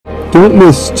Don't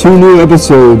miss 2 new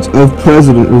episodes of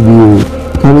President Review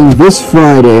coming this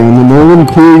Friday on the Nolan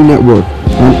Cleary Network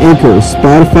on Anchor,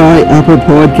 Spotify, Apple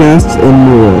Podcasts, and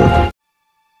more.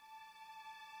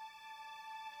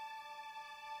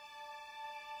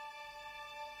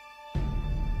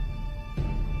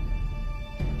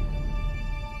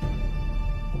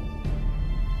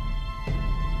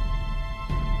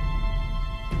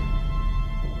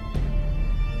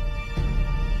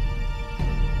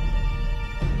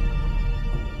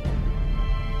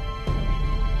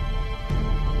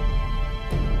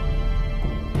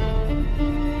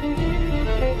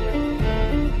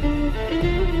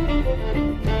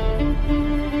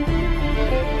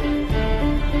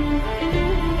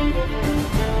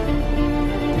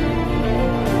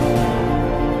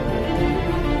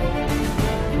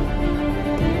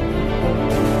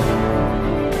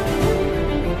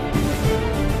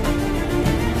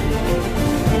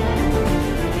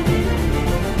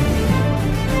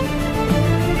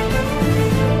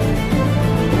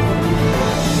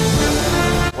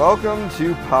 Welcome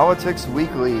to Politics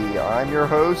Weekly. I'm your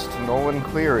host, Nolan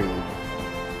Cleary.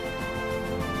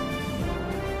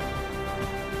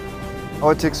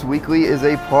 Politics Weekly is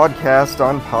a podcast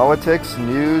on politics,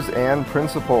 news, and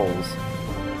principles.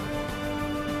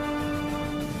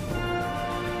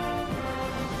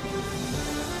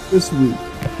 This week,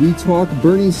 we talk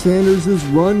Bernie Sanders'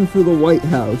 run for the White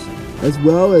House, as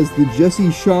well as the Jesse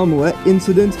Chalmette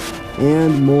incident,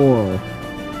 and more.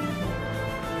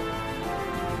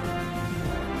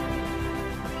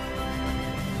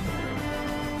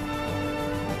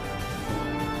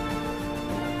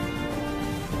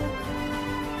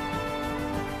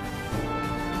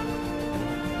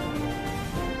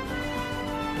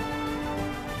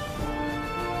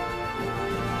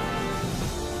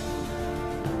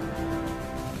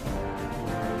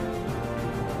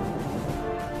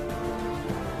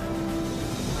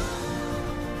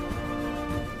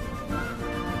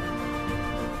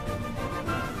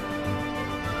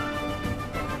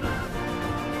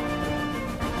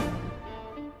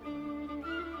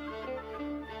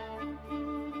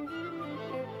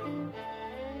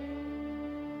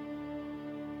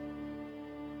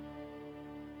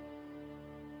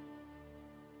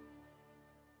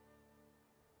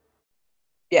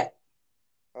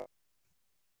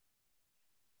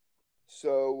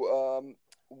 So,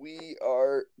 we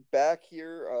are back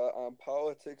here on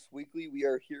Politics Weekly. We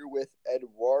are here with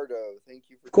Eduardo. Thank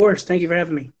you for. Of course, thank you for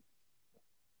having me.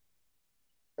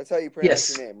 That's how you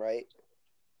pronounce your name, right?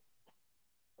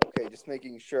 Okay, just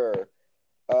making sure.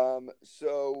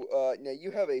 So now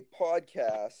you have a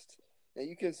podcast. Now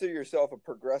you consider yourself a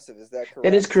progressive, is that correct?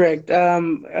 That is correct.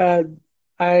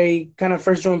 I kind of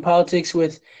first joined politics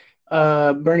with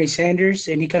Bernie Sanders,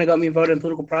 and he kind of got me involved in the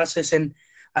political process, and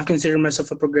I've considered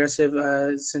myself a progressive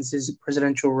since his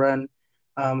presidential run,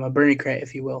 a Bernie-crat,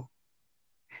 if you will.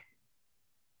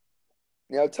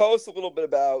 Now, tell us a little bit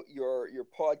about your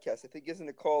podcast. I think, isn't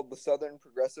it called the Southern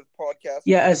Progressive Podcast?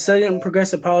 Yeah, Southern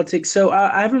Progressive Politics. So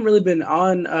I haven't really been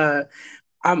on.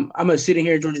 I'm a student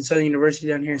here at Georgia Southern University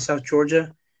down here in South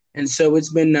Georgia, and so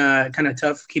it's been kind of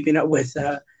tough keeping up with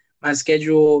my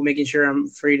schedule, making sure I'm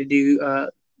free to do a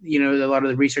lot of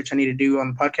the research I need to do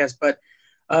on the podcast. But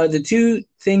the two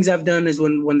things I've done is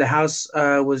when the House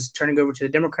was turning over to the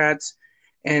Democrats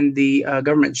and the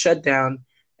government shutdown.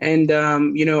 And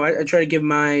I try to give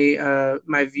my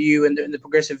my view and the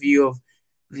progressive view of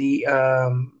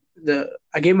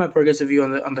I gave my progressive view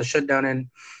on the shutdown, and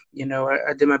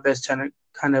I did my best trying to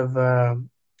kind of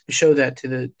show that to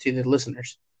the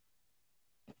listeners.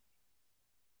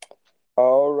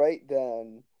 All right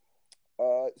then.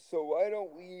 So why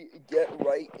don't we get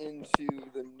right into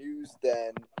the news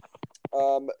then?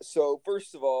 So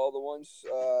first of all,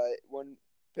 one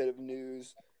bit of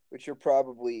news which you're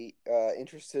probably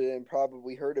interested in,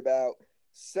 probably heard about.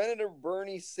 Senator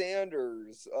Bernie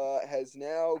Sanders has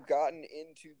now gotten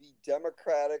into the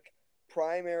Democratic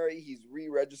primary. He's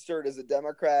re-registered as a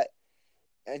Democrat,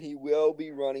 and he will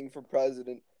be running for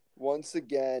president once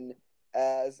again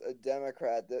as a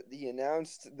Democrat. He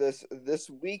announced this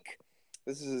week.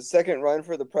 This is his second run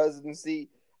for the presidency.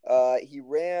 He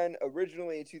ran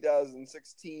originally in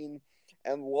 2016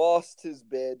 and lost his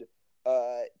bid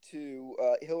to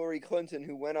Hillary Clinton,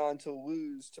 who went on to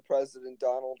lose to President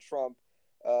Donald Trump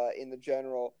in the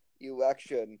general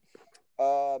election.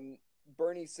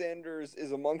 Bernie Sanders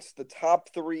is amongst the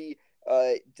top three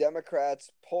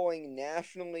Democrats polling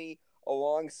nationally,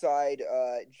 alongside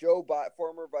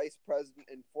former Vice President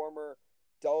and former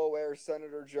Delaware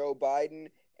Senator Joe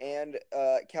Biden and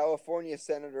California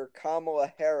Senator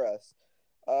Kamala Harris.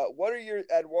 What are your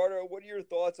Eduardo? What are your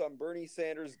thoughts on Bernie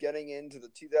Sanders getting into the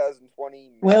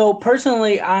 2020 Well, midterm?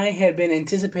 personally, I had been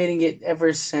anticipating it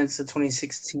ever since the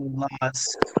 2016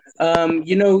 loss.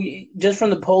 Just from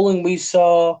the polling we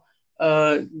saw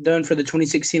done for the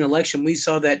 2016 election, we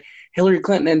saw that Hillary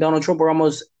Clinton and Donald Trump were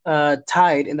almost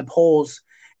tied in the polls.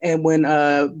 And when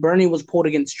Bernie was pulled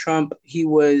against Trump, he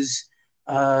was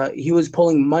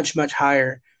polling much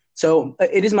higher. So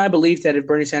it is my belief that if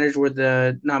Bernie Sanders were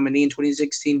the nominee in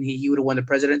 2016, he would have won the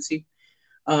presidency.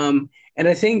 And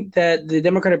I think that the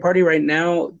Democratic Party right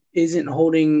now isn't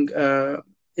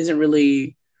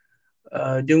really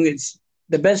doing its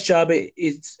the best job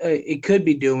it could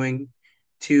be doing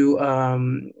to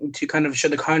kind of show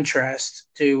the contrast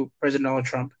to President Donald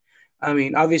Trump. I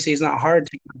mean, obviously, it's not hard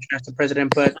to contrast the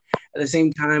president, but at the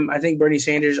same time, I think Bernie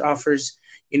Sanders offers,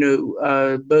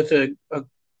 both a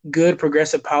good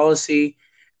progressive policy,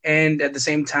 and at the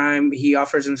same time, he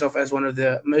offers himself as one of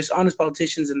the most honest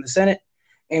politicians in the Senate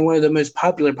and one of the most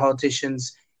popular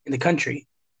politicians in the country.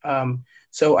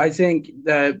 So I think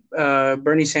that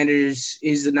Bernie Sanders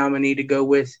is the nominee to go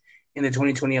with in the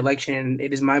 2020 election, and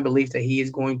it is my belief that he is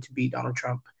going to beat Donald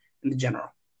Trump in the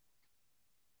general.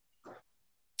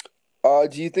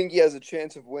 Do you think he has a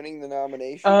chance of winning the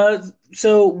nomination?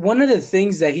 So one of the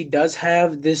things that he does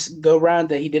have this go round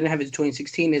that he didn't have in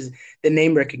 2016 is the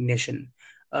name recognition.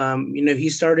 He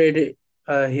started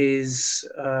his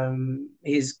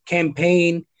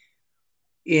campaign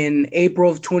in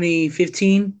April of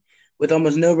 2015 with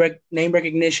almost no name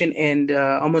recognition and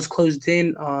almost closed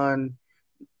in on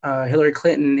Hillary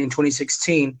Clinton in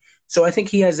 2016. So I think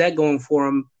he has that going for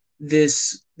him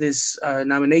this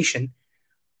nomination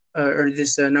or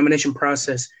this nomination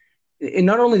process. And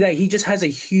not only that, he just has a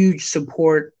huge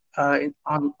support on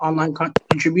online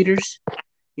contributors.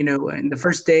 In the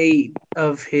first day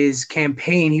of his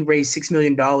campaign, he raised $6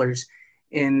 million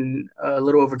in a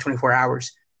little over 24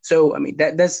 hours. So I mean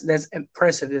that's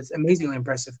impressive. That's amazingly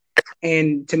impressive.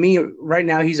 And to me, right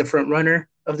now, he's a front runner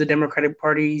of the Democratic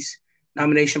Party's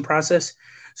nomination process.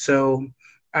 So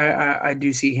I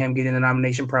do see him getting the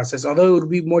nomination process. Although it would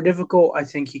be more difficult, I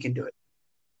think he can do it.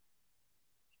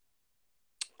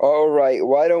 All right,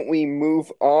 why don't we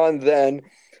move on then?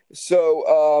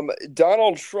 So,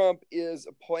 Donald Trump is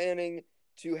planning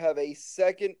to have a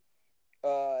second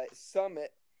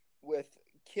summit with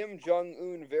Kim Jong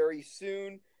Un very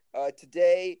soon.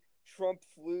 Today, Trump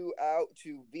flew out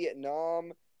to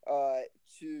Vietnam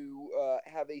to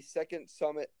have a second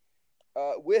summit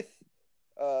with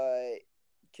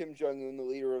Kim Jong Un, the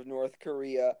leader of North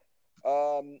Korea.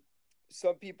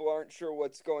 Some people aren't sure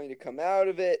what's going to come out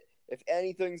of it, if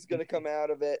anything's going to come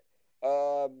out of it.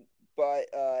 But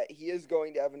he is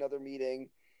going to have another meeting,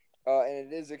 and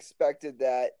it is expected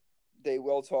that they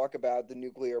will talk about the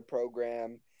nuclear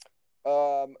program.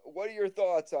 What are your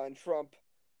thoughts on Trump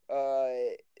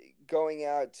going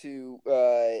out to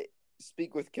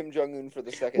speak with Kim Jong Un for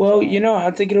the second Well, time?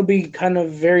 I think it'll be kind of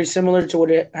very similar to what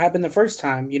happened the first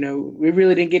time. We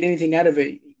really didn't get anything out of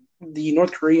it. The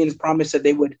North Koreans promised that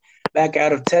they would back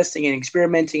out of testing and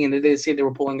experimenting, and they said they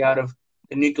were pulling out of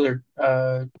the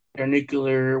their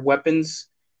nuclear weapons.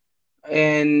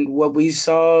 And what we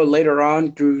saw later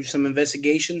on through some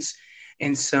investigations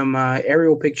and some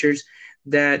aerial pictures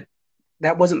that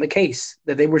wasn't the case.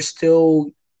 That they were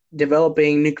still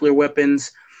developing nuclear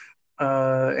weapons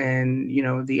and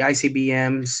the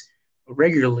ICBMs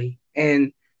regularly.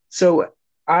 And so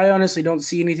I honestly don't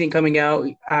see anything coming out.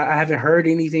 I haven't heard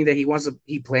anything that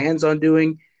he plans on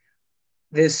doing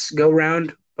this go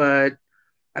round, but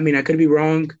I mean, I could be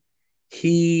wrong.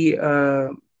 He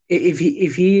if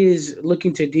he is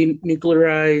looking to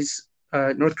denuclearize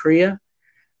North Korea,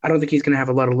 I don't think he's going to have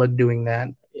a lot of luck doing that,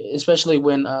 especially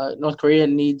when North Korea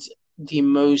needs the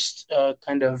most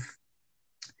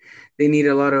they need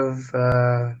a lot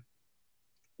of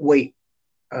weight,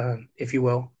 if you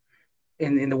will,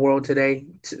 in the world today,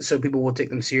 so people will take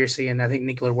them seriously. And I think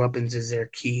nuclear weapons is their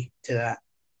key to that.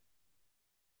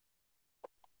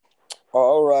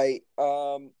 All right.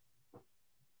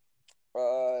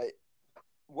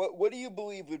 What do you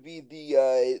believe would be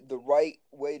the right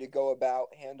way to go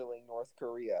about handling North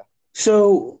Korea?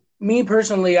 So, me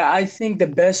personally, I think the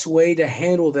best way to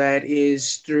handle that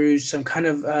is through some kind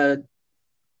of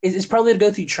it's probably to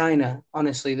go through China.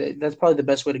 Honestly, that's probably the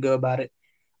best way to go about it.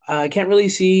 I can't really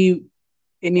see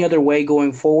any other way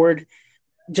going forward,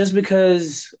 just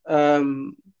because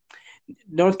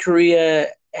North Korea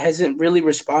hasn't really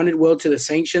responded well to the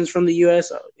sanctions from the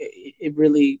U.S. It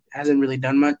really hasn't really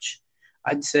done much,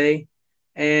 I'd say.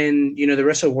 And the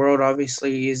rest of the world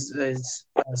obviously is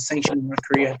sanctioning North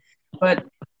Korea, but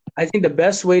I think the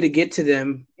best way to get to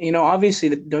them, obviously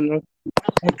the North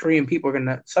Korean people are going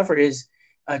to suffer is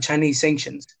Chinese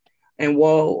sanctions. And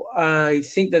while I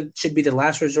think that should be the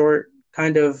last resort,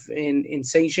 kind of in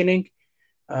sanctioning,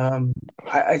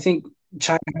 I think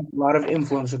China has a lot of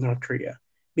influence with North Korea,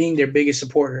 being their biggest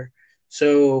supporter.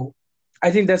 So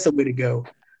I think that's the way to go.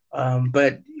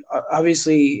 But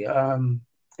obviously,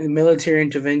 military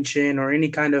intervention or any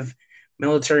kind of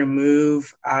military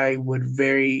move, I would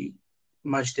very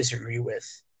much disagree with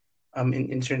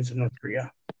in terms of North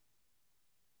Korea.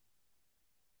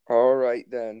 All right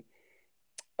then.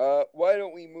 Why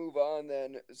don't we move on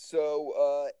then?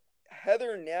 So,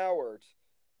 Heather Nauert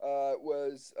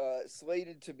was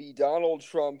slated to be Donald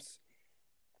Trump's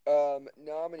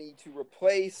nominee to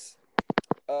replace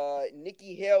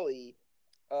Nikki Haley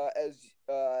as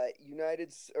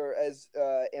United or as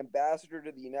ambassador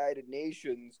to the United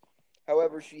Nations.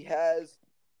 However, she has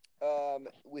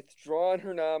withdrawn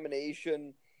her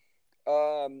nomination.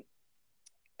 Um,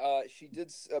 she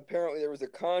did apparently there was a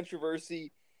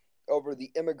controversy over the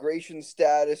immigration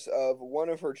status of one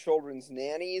of her children's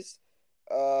nannies,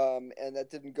 and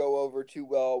that didn't go over too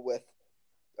well with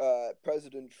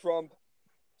President Trump.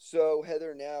 So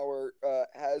Heather Nauert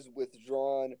has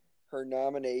withdrawn her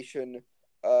nomination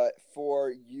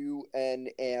for UN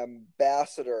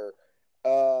ambassador.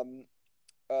 Um,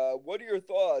 what are your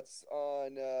thoughts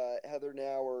on Heather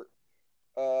Nauert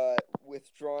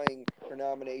withdrawing her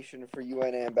nomination for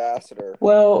UN ambassador?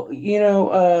 Well,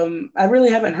 I really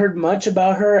haven't heard much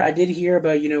about her. I did hear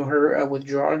about, her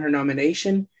withdrawing her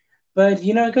nomination, but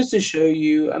it goes to show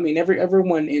you. I mean,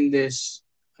 everyone in this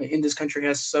country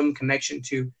has some connection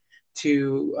to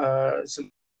some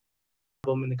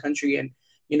problem in the country, and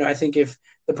I think if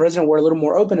the president were a little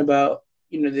more open about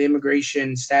the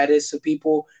immigration status of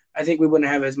people, I think we wouldn't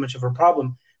have as much of a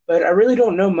problem. But I really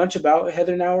don't know much about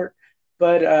Heather Nauert.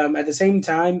 But at the same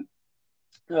time,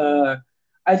 uh,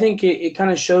 I think it kind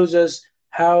of shows us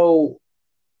how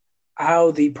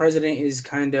the president is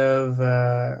kind of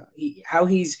how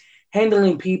he's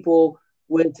handling people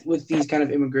with these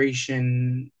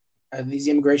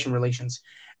immigration relations,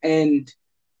 and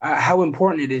how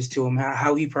important it is to him,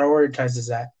 how he prioritizes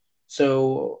that.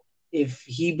 So if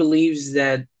he believes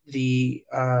that the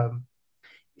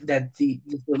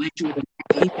relation with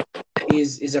the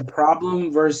is a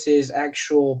problem versus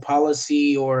actual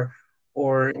policy or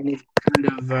any kind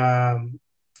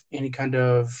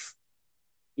of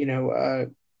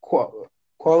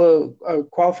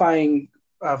qualifying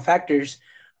factors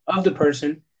of the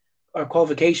person or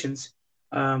qualifications,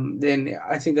 then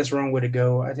I think that's the wrong way to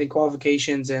go. I think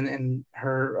qualifications and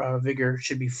her vigor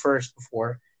should be first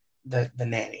before the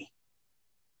nanny.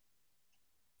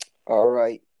 All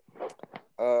right.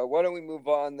 Why don't we move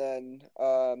on then?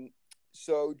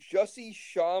 So Jussie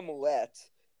Smollett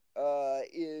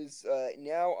is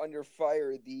now under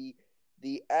fire.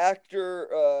 The actor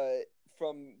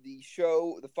from the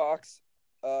show, the Fox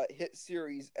hit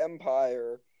series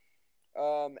Empire,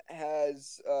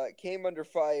 has came under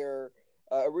fire.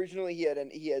 Originally, he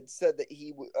had said that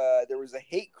there was a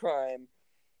hate crime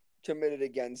committed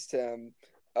against him,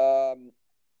 um,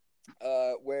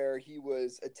 where he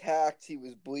was attacked, he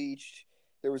was bleached,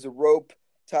 there was a rope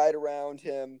tied around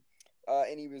him,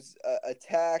 and he was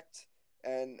attacked.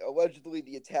 And allegedly,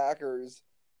 the attackers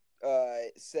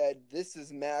said, "This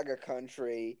is MAGA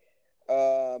country."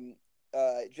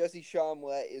 Jussie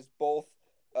Smollett is both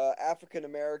African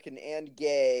American and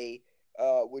gay,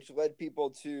 which led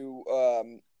people to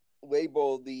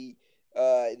label the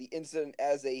incident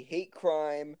as a hate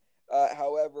crime.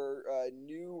 However,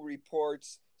 new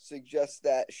reports suggest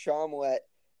that Smollett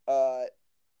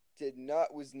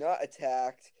was not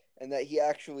attacked, and that he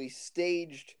actually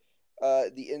staged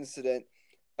the incident.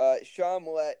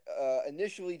 Smollett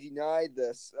initially denied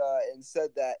this and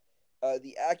said that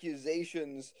the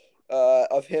accusations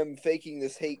of him faking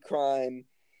this hate crime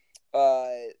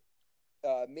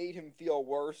made him feel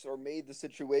worse or made the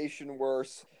situation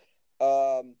worse.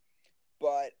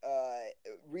 But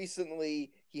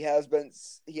recently he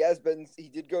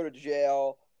did go to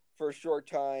jail for a short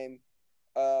time.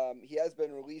 He has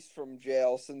been released from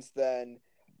jail since then.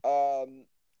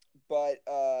 But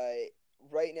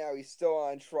right now he's still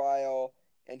on trial,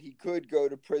 and he could go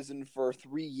to prison for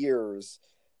 3 years.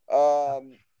 What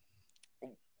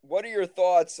are your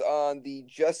thoughts on the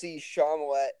Jussie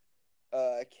Smollett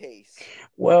case?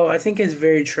 Well, I think it's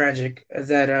very tragic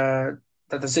that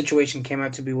the situation came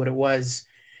out to be what it was.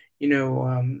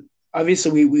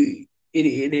 Obviously,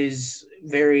 it is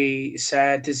very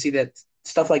sad to see that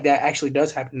stuff like that actually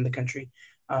does happen in the country.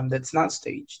 That's not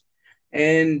staged,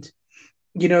 and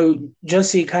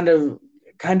Jussie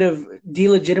kind of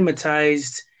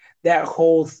delegitimized that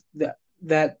whole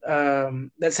that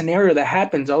scenario that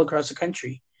happens all across the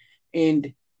country.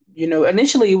 And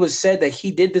initially it was said that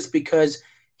he did this because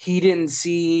he didn't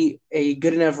see a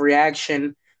good enough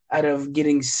reaction out of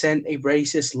getting sent a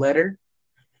racist letter,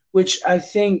 which I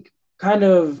think kind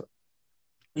of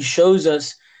shows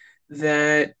us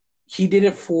that he did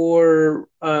it for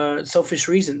selfish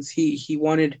reasons. He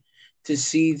wanted to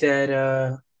see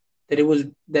that it was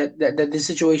that this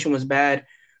situation was bad,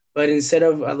 but instead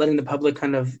of letting the public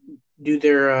kind of do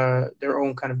their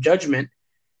own kind of judgment,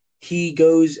 he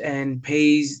goes and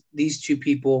pays these two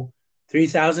people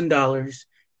 $3,000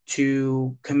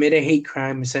 to commit a hate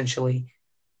crime, essentially,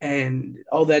 and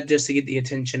all that just to get the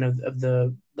attention of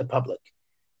the public.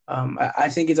 I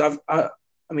think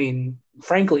I mean,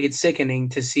 frankly, it's sickening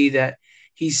to see that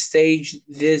he staged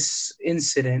this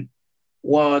incident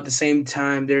while at the same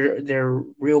time there are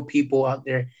real people out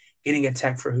there getting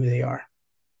attacked for who they are.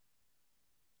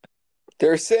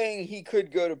 They're saying he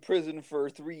could go to prison for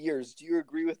 3 years. Do you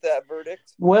agree with that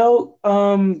verdict? Well,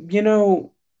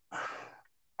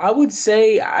 I would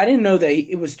say I didn't know that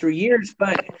it was 3 years,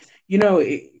 but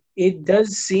it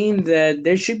does seem that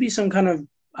there should be some kind of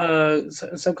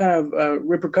some kind of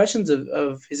repercussions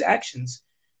of his actions.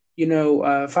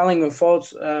 Filing a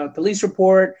false police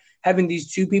report, having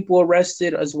these two people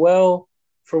arrested as well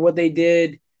for what they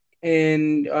did,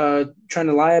 and trying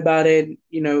to lie about it.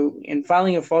 And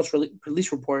filing a false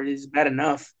police report is bad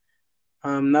enough.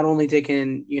 Not only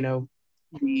taking the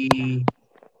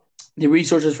the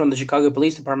resources from the Chicago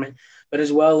Police Department, but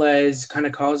as well as kind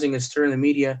of causing a stir in the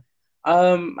media.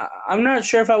 I'm not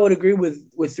sure if I would agree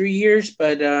with 3 years,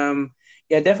 but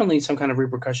yeah, definitely some kind of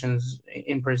repercussions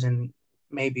in prison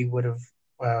maybe would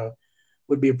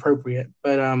be appropriate.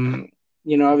 But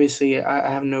obviously,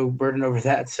 I have no burden over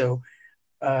that, so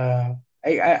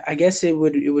I guess it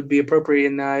would be appropriate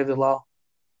in the eye of the law.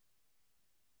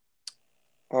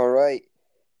 All right.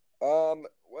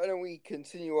 Why don't we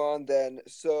continue on then?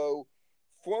 So,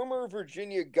 former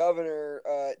Virginia Governor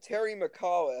Terry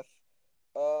McAuliffe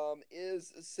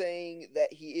is saying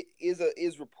that he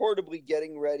is reportedly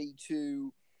getting ready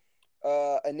to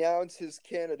announce his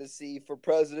candidacy for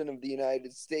president of the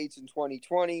United States in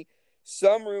 2020.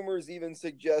 Some rumors even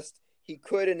suggest he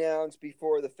could announce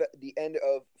before the end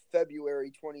of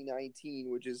February 2019,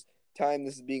 which is time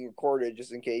this is being recorded,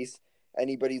 just in case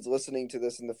anybody's listening to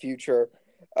this in the future.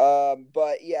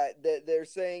 But yeah, they're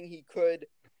saying he could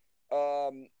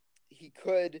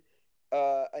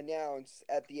announce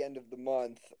at the end of the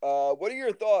month. What are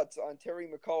your thoughts on Terry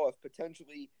McAuliffe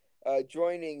potentially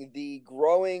joining the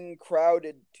growing,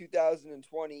 crowded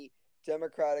 2020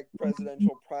 Democratic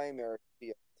presidential primary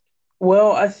field?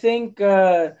 Well, I think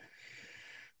a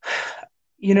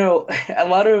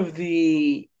lot of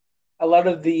the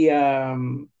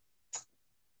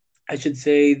I should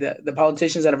say the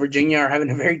politicians out of Virginia are having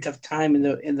a very tough time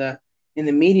in the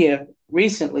media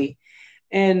recently.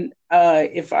 And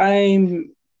if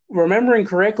I'm remembering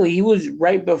correctly, he was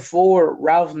right before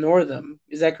Ralph Northam.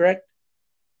 Is that correct?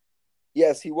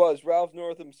 Yes, he was. Ralph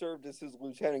Northam served as his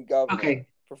lieutenant governor Okay,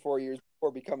 for 4 years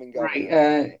before becoming right.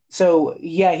 governor. So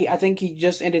yeah, I think he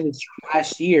just ended his term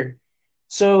last year.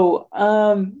 So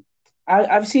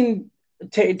I've seen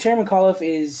Terry McAuliffe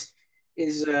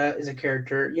is a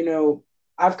character.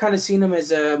 I've kind of seen him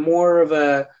as a more of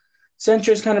a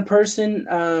centrist kind of person.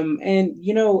 And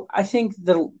I think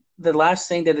the last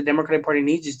thing that the Democratic Party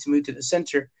needs is to move to the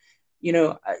center.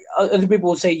 Other people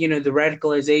will say the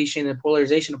radicalization and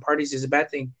polarization of parties is a bad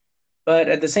thing, but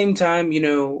at the same time,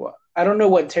 I don't know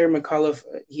what Terry McAuliffe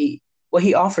what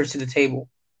he offers to the table.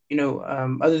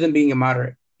 Other than being a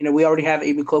moderate. We already have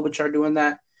Amy Klobuchar doing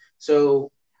that.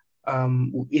 So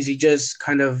is he just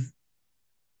kind of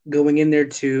going in there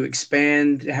to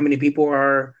expand how many people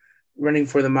are running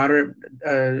for the moderate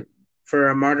for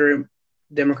a moderate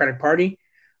Democratic Party?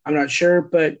 I'm not sure,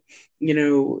 but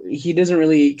he doesn't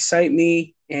really excite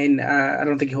me, and I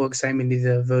don't think he'll excite many of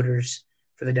the voters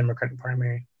for the Democratic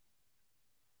primary.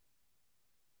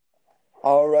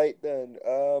 All right then.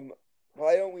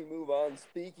 Why don't we move on?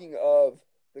 Speaking of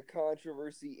the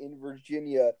controversy in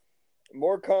Virginia,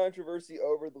 more controversy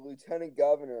over the lieutenant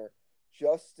governor,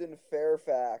 Justin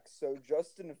Fairfax. So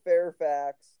Justin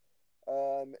Fairfax,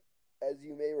 as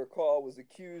you may recall, was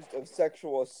accused of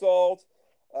sexual assault.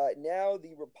 Now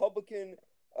the Republican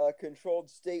controlled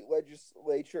state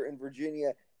legislature in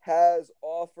Virginia has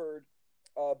offered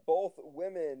both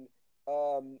women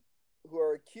who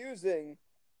are accusing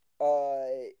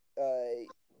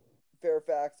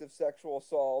Fairfax of sexual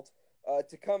assault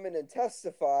to come in and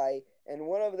testify, and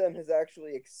one of them has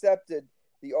actually accepted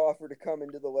the offer to come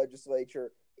into the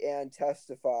legislature and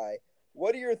testify.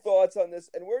 What are your thoughts on this,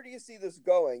 and where do you see this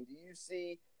going? Do you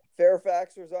see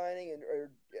Fairfax resigning,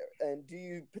 and do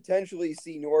you potentially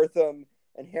see Northam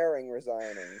and Herring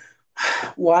resigning?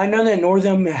 Well, I know that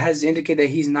Northam has indicated that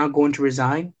he's not going to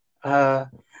resign. Uh,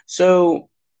 so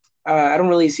I don't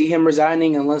really see him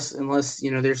resigning unless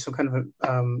there's some kind of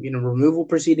removal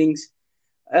proceedings.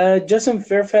 Justin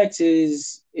Fairfax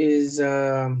is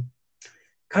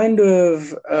kind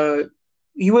of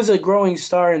he was a growing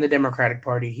star in the Democratic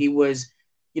Party. He was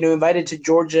invited to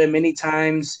Georgia many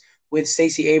times with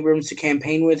Stacey Abrams to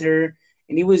campaign with her,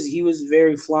 and he was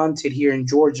very flaunted here in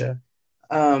Georgia.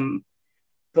 Um,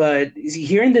 but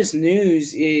hearing this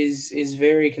news is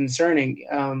very concerning.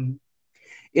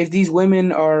 If these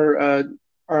women are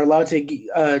allowed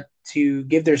to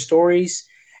give their stories,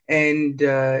 and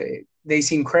they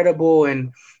seem credible,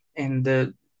 and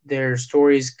their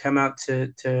stories come out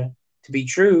to be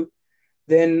true,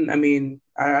 then I mean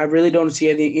I really don't see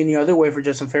any other way for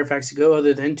Justin Fairfax to go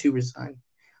other than to resign.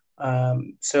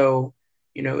 So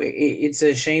it's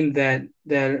a shame that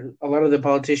a lot of the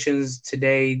politicians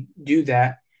today do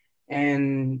that,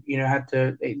 and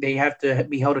they have to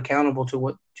be held accountable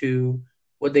to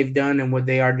what they've done and what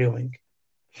they are doing.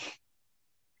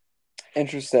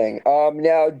 Interesting.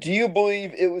 Now, do you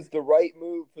believe it was the right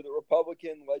move for the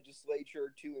Republican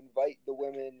legislature to invite the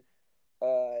women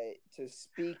to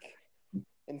speak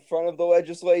in front of the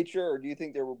legislature, or do you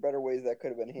think there were better ways that could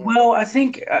have been Well,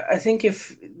 handled? I think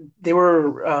if they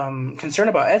were concerned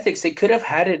about ethics, they could have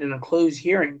had it in a closed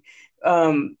hearing.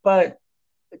 But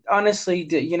honestly,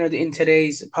 in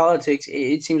today's politics,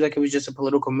 it seems like it was just a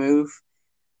political move.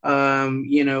 Um,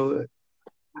 you know,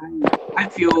 I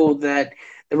feel that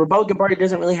the Republican Party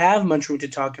doesn't really have much room to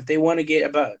talk if they want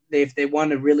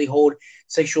to really hold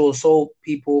sexual assault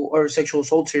people or sexual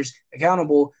assaulters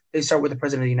accountable. They start with the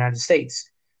President of the United States.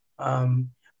 Um,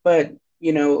 but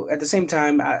at the same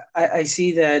time, I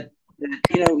see that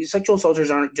sexual assaulters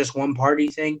aren't just one party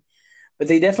thing, but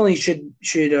they definitely should.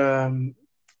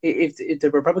 If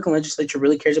the Republican legislature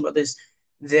really cares about this,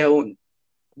 they'll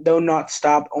they'll not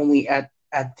stop only at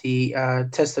the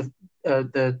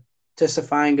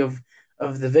testifying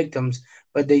of the victims,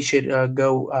 but they should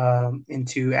go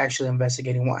into actually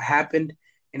investigating what happened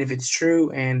and if it's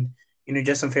true. And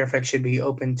Justin Fairfax should be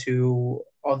open to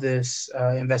all this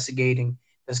investigating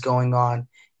that's going on.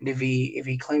 And if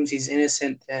he claims he's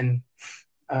innocent, then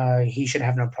he should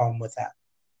have no problem with that.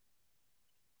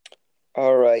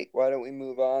 All right, why don't we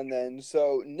move on then?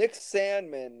 So, Nick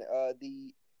Sandman,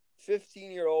 the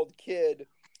 15-year-old kid,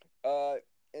 uh,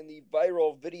 in the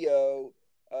viral video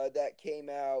that came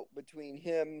out between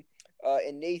him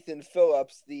and Nathan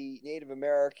Phillips, the Native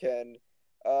American,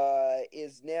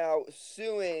 is now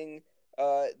suing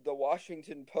the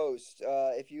Washington Post.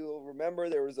 If you remember,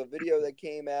 there was a video that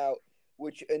came out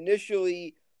which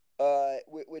initially,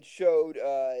 which showed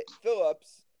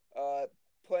Phillips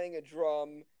playing a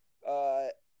drum uh,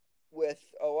 with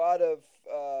a lot of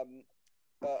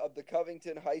the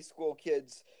Covington High School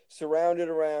kids surrounded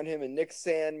around him, and Nick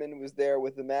Sandman was there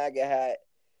with the MAGA hat,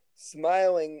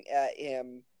 smiling at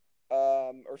him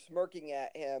or smirking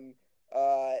at him.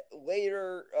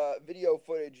 Later, video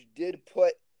footage did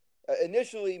put.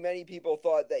 Initially, many people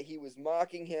thought that he was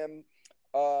mocking him.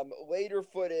 Later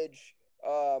footage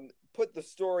put the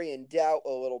story in doubt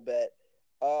a little bit.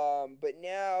 But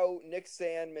now Nick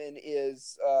Sandman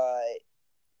is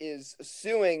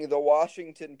suing the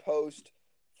Washington Post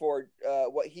for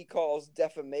what he calls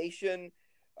defamation.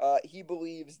 He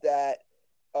believes that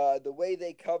the way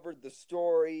they covered the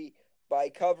story by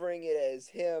covering it as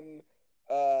him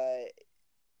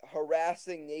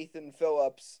harassing Nathan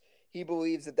Phillips, he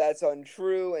believes that that's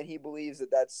untrue, and he believes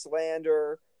that that's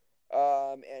slander.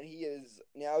 And he is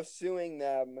now suing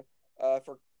them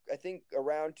for, I think,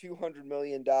 around I think it's $200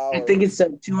 million.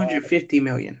 250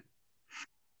 million.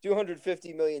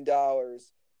 $250 million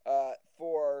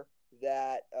for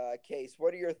that case.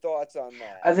 What are your thoughts on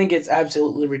that? I think it's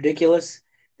absolutely ridiculous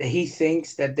that he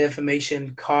thinks that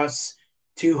defamation costs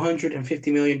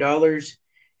 $250 million.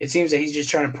 It seems that he's just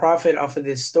trying to profit off of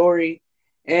this story.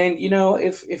 And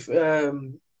if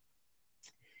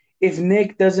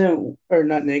Nick doesn't, or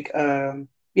not Nick,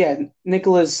 yeah,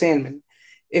 Nicholas Sandman,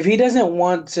 if he doesn't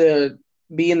want to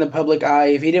be in the public eye,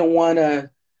 if he didn't want to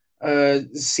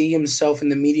see himself in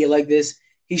the media like this,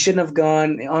 he shouldn't have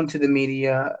gone onto the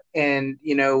media and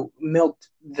milked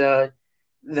the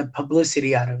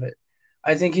publicity out of it.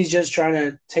 I think he's just trying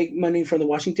to take money from the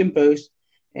Washington Post,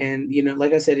 and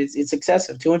like I said, it's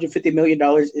excessive. $250 million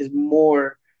is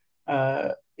more.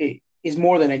 It is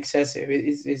more than excessive.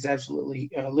 It's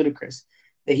absolutely ludicrous.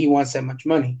 that he wants that much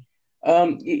money.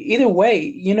 Either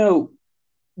way,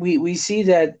 we see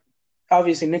that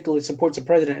obviously Nicholas supports the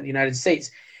president of the United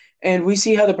States, and we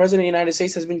see how the president of the United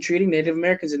States has been treating Native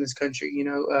Americans in this country.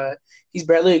 He's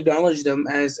barely acknowledged them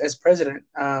as president.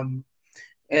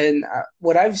 And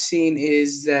what I've seen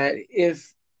is that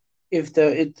if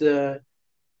the if the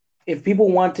if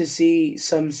people want to see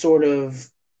some sort of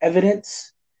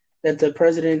evidence that the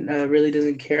president really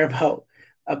doesn't care about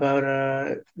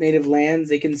native lands,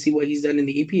 they can see what he's done in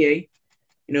the EPA.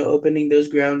 Opening those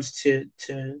grounds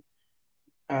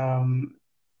um,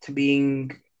 to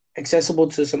being accessible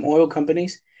to some oil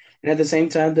companies, and at the same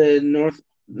time, the North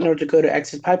Dakota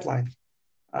Access Pipeline,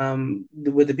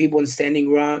 with the people in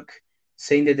Standing Rock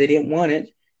saying that they didn't want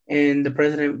it, and the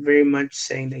president very much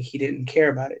saying that he didn't care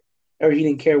about it, or he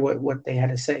didn't care what they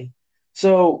had to say.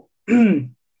 So,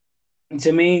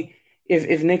 to me,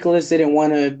 if Nicholas didn't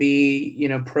want to be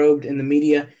probed in the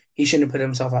media, he shouldn't have put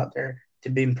himself out there to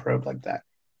being probed like that.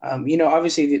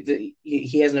 Obviously,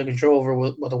 he has no control over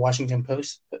what the Washington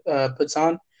Post puts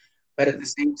on, but at the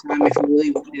same time, if he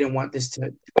really didn't want this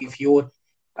to be fueled,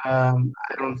 I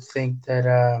don't think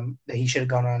that he should have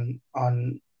gone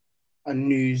on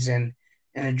news and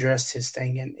addressed his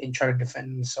thing and try to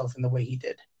defend himself in the way he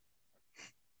did.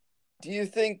 Do you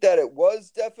think that it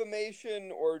was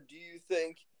defamation, or do you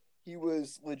think he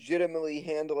was legitimately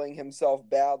handling himself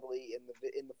badly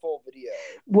in the full video?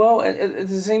 Well, at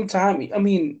the same time, I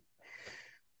mean,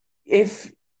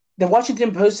 if the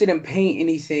Washington Post didn't paint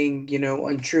anything,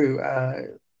 untrue,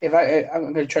 if I'm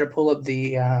going to try to pull up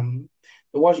the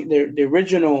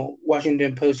original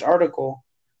Washington Post article,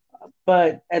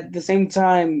 but at the same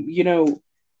time,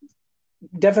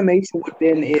 defamation would have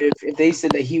been if they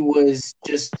said that he was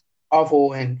just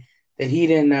awful and that he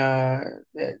didn't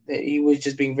that he was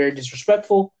just being very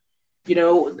disrespectful.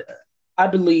 I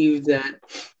believe that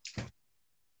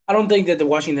I don't think that the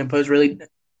Washington Post really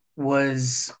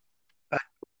was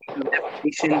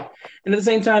defamation, and at the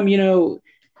same time,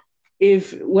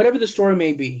 if whatever the story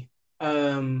may be,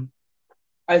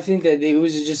 I think that it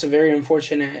was just a very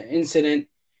unfortunate incident,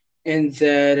 and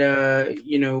that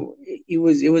it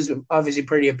was obviously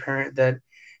pretty apparent that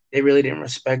they really didn't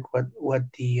respect what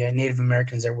the Native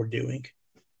Americans that were doing.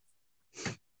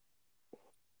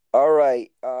 All right.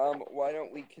 Why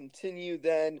don't we continue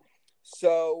then?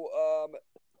 So,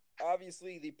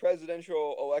 obviously, the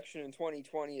presidential election in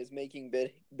 2020 is making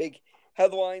big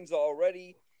headlines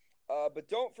already. But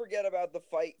don't forget about the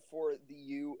fight for the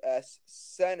U.S.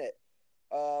 Senate.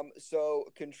 So,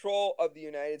 control of the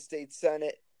United States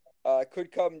Senate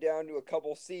could come down to a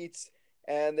couple seats,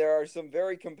 and there are some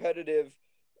very competitive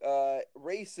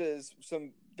races,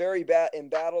 some very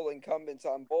embattled incumbents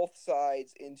on both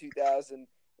sides in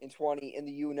 2020 in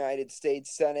the United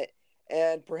States Senate.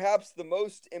 And perhaps the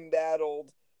most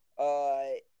embattled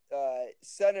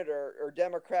senator or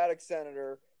Democratic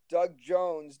senator, Doug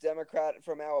Jones, Democrat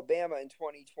from Alabama in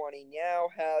 2020, now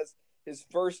has his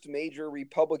first major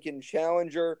Republican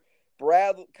challenger.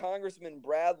 Congressman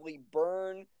Bradley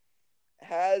Byrne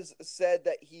has said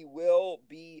that he will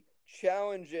be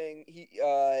challenging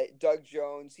Doug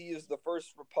Jones. He is the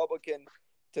first Republican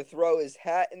to throw his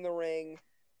hat in the ring.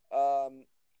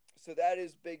 So that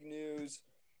is big news.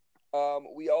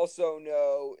 We also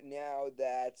know now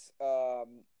that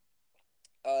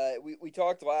we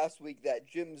talked last week that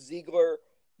Jim Ziegler,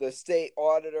 the state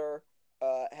auditor,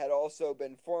 had also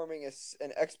been forming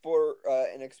an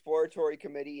exploratory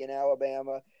committee in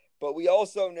Alabama. But we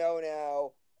also know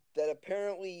now that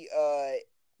apparently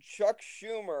Chuck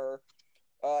Schumer,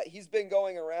 he's been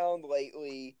going around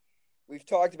lately. We've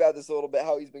talked about this a little bit,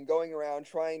 how he's been going around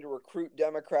trying to recruit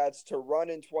Democrats to run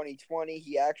in 2020.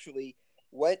 He actually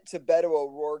went to Beto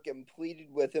O'Rourke and pleaded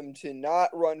with him to not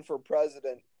run for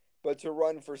president, but to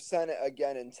run for Senate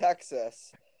again in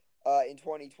Texas in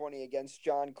 2020 against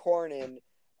John Cornyn.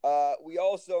 We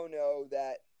also know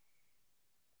that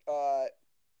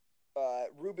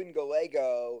Ruben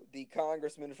Gallego, the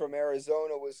congressman from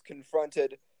Arizona, was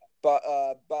confronted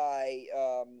by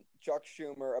Chuck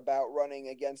Schumer about running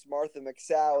against Martha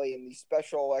McSally in the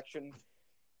special election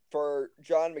for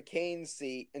John McCain's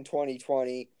seat in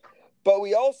 2020. But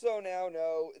we also now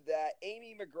know that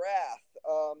Amy McGrath,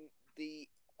 the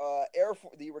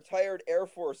retired Air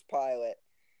Force pilot,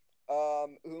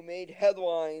 who made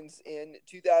headlines in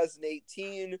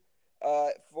 2018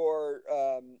 for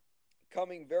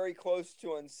coming very close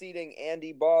to unseating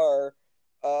Andy Barr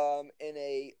in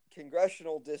a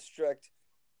congressional district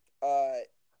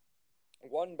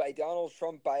won by Donald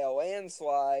Trump by a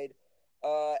landslide,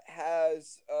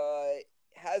 has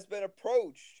been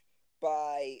approached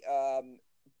by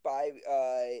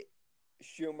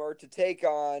Schumer to take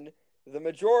on the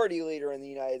majority leader in the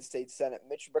United States Senate,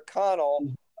 Mitch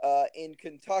McConnell, in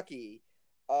Kentucky.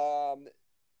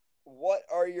 What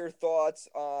are your thoughts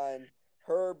on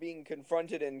her being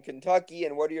confronted in Kentucky,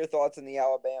 and what are your thoughts on the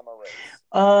Alabama race?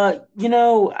 I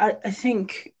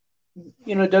think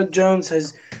Doug Jones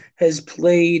has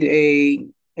played a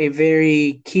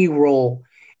very key role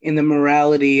in the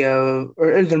morality of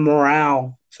or the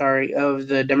morale, sorry, of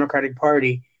the Democratic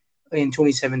Party in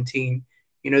 2017.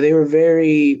 They were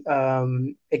very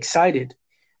excited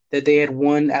that they had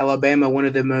won Alabama, one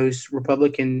of the most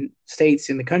Republican states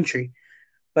in the country.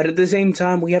 But at the same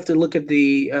time, we have to look at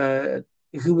the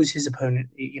who was his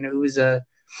opponent. It was a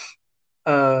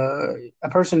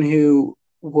person who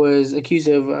was accused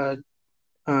of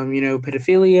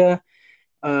pedophilia,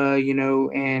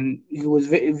 and who was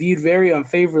viewed very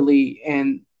unfavorably.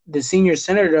 And the senior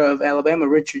senator of Alabama,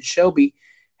 Richard Shelby,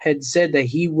 had said that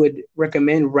he would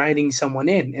recommend writing someone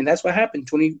in, and that's what happened.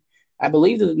 I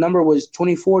believe the number was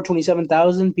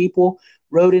 27,000 people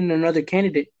wrote in another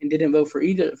candidate and didn't vote for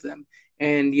either of them.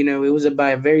 And it was by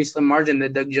a very slim margin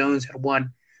that Doug Jones had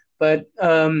won. But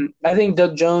I think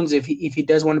Doug Jones, if he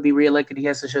does want to be reelected, he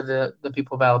has to show the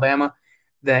people of Alabama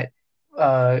that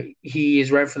he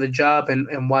is right for the job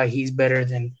and why he's better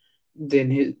than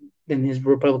his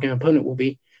Republican opponent will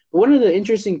be. But one of the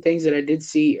interesting things that I did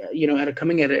see,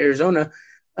 coming out of Arizona,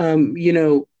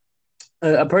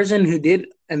 a person who did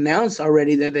announce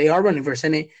already that they are running for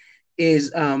Senate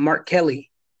is Mark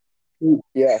Kelly, who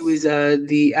is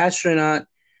the astronaut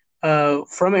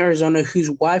from Arizona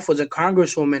whose wife was a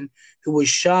congresswoman who was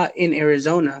shot in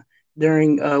Arizona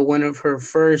during one of her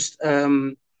first.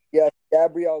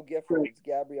 Gabrielle Giffords.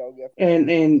 And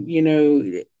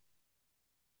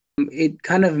it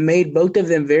kind of made both of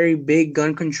them very big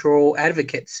gun control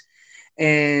advocates,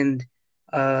 and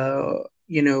I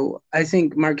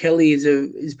think Mark Kelly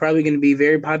is probably going to be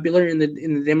very popular in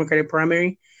the Democratic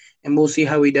primary, and we'll see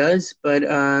how he does. But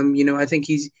I think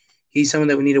he's someone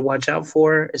that we need to watch out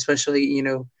for, especially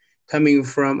coming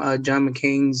from John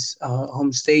McCain's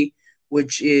home state,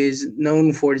 which is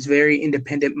known for its very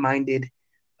independent-minded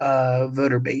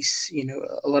voter base.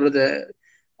 A lot of the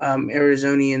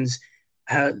Arizonians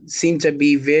seem to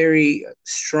be very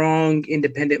strong,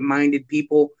 independent-minded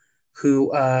people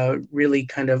who really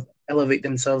kind of elevate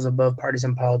themselves above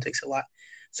partisan politics a lot.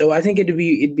 So I think it'd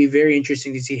be very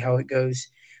interesting to see how it goes.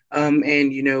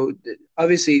 And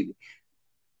obviously,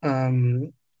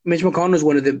 Mitch McConnell is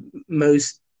one of the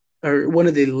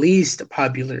least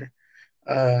popular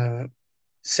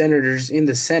senators in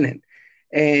the Senate,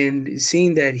 and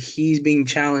seeing that he's being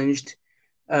challenged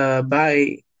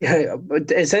by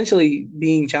essentially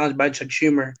being challenged by Chuck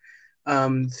Schumer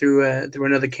through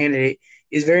another candidate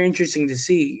is very interesting to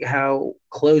see how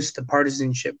close the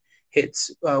partisanship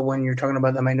hits when you're talking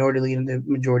about the minority leader and the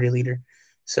majority leader.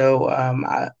 So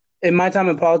in my time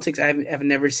in politics, I've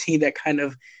never seen that kind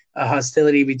of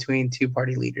hostility between two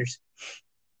party leaders.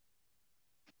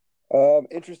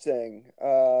 Interesting.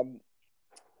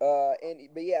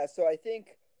 So I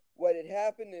think what had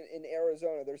happened in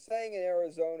Arizona, they're saying in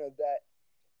Arizona that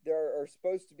there are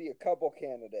supposed to be a couple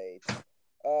candidates.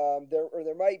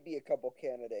 There might be a couple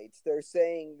candidates. They're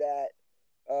saying that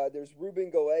there's Ruben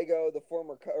Gallego, the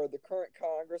current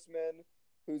congressman,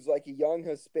 who's like a young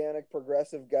Hispanic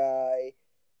progressive guy,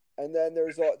 and then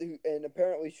and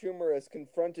apparently Schumer has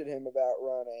confronted him about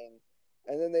running,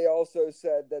 and then they also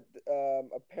said that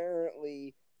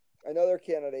apparently another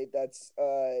candidate that's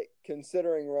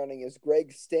considering running is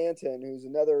Greg Stanton, he's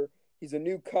a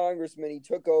new congressman. He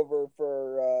took over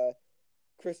for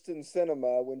Kristen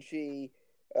Sinema when she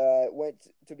went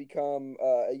to become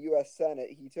a U.S.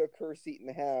 Senate. He took her seat in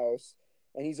the House,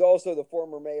 and he's also the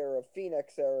former mayor of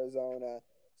Phoenix, Arizona.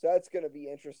 So that's going to be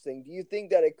interesting. Do you think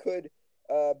that it could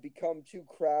become too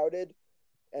crowded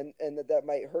and that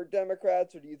might hurt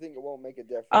Democrats, or do you think it won't make a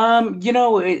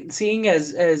difference? Seeing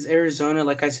as Arizona,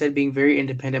 like I said, being very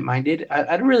independent minded,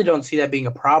 I really don't see that being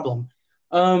a problem.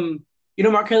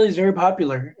 Mark Kelly is very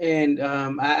popular, and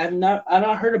I've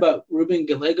not heard about Ruben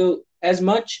Gallego as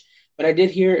much, but I did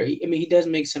hear. I mean, he does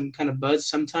make some kind of buzz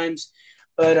sometimes,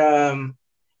 but I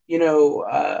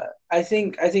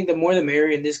think the more the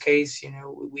merrier in this case.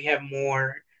 We have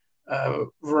more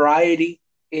variety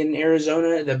in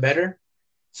Arizona, the better.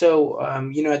 So,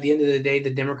 at the end of the day, the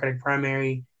Democratic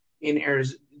primary in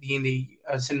the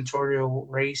senatorial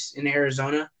race in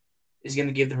Arizona is going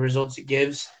to give the results it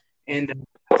gives, and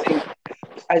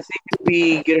I think it'll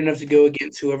be good enough to go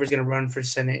against whoever's going to run for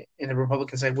Senate in the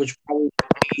Republican side, which probably will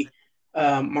be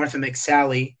Martha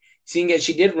McSally, seeing as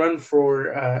she did run for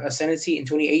a Senate seat in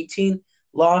 2018,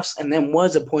 lost, and then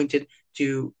was appointed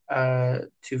to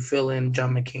fill in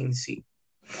John McCain's seat.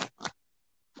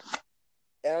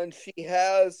 And she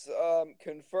has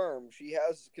confirmed. She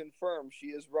has confirmed she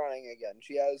is running again.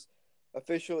 She has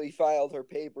officially filed her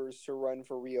papers to run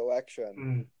for re-election.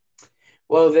 Mm.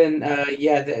 Well, then,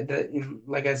 yeah,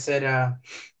 like I said,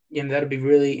 that'll be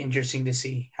really interesting to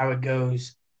see how it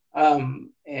goes. And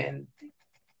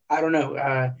I don't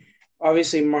know.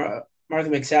 Obviously, Martha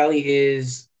McSally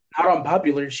is not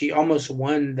unpopular. She almost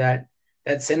won that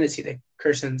Senate seat that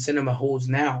Kirsten Sinema holds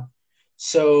now.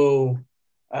 So,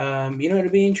 it'll be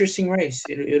an interesting race.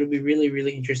 It'll be really,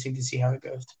 really interesting to see how it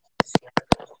goes.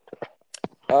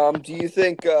 Do you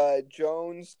think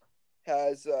Jones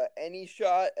has any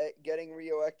shot at getting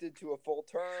reelected to a full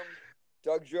term,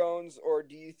 Doug Jones, or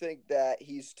do you think that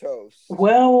he's toast?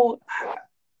 Well,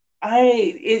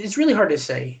 it's really hard to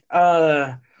say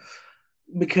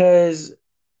because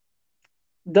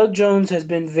Doug Jones has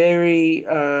been very,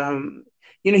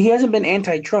 he hasn't been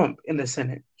anti-Trump in the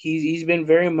Senate. He's been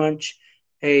very much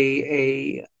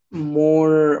a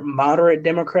more moderate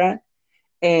Democrat,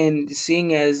 and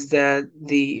seeing as that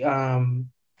the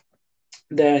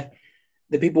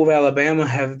people of Alabama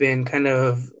have been kind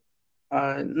of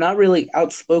not really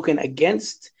outspoken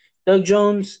against Doug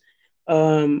Jones.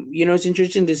 It's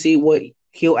interesting to see what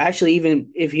he'll actually, even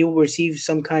if he'll receive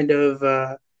some kind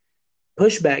of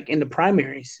pushback in the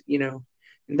primaries, and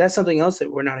that's something else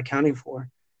that we're not accounting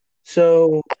for.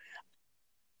 So,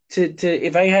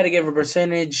 if I had to give a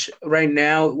percentage right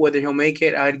now, whether he'll make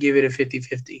it, I'd give it a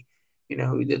 50-50.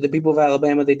 The people of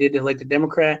Alabama, they did elect a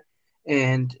Democrat,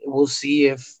 and we'll see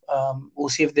if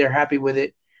they're happy with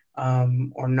it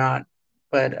or not.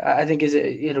 But I think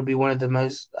it'll be one of the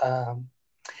most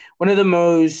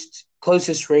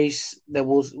closest races that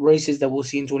we'll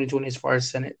see in 2020 as far as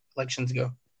Senate elections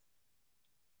go.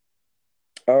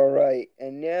 All right,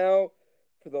 and now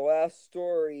for the last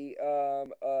story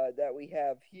that we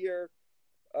have here.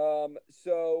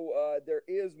 There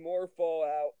is more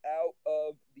fallout out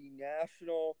of the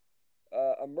national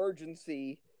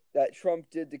emergency that Trump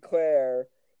did declare,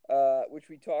 which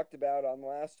we talked about on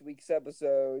last week's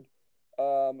episode.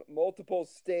 Multiple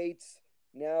states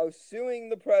now suing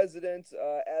the president,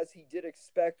 as he did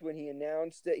expect when he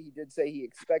announced it. He did say he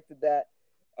expected that.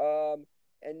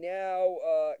 And now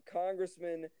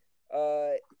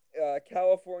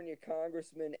California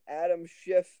Congressman Adam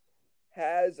Schiff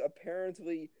has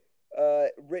apparently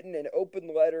written an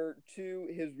open letter to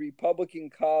his Republican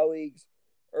colleagues,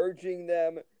 urging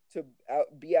them to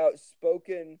be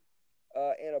outspoken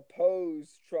and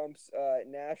oppose Trump's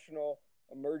national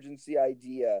emergency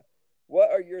idea.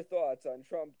 What are your thoughts on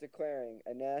Trump declaring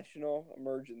a national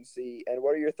emergency, and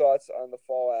what are your thoughts on the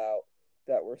fallout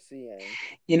that we're seeing?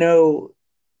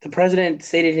 The president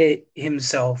stated it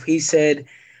himself. He said,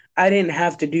 "I didn't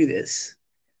have to do this."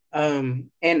 And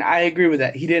I agree with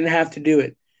that. He didn't have to do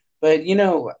it. But,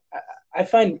 I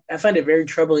find it very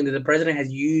troubling that the president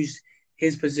has used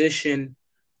his position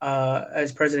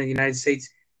as president of the United States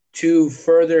to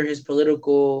further his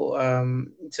political,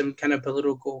 some kind of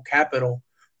political capital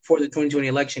for the 2020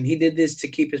 election. He did this to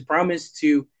keep his promise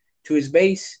to his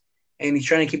base, and he's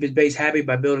trying to keep his base happy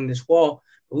by building this wall.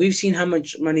 But we've seen how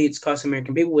much money it's cost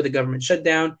American people with the government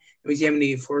shutdown. We've seen how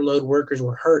many furloughed workers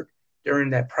were hurt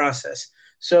during that process.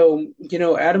 So,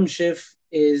 Adam Schiff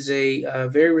is a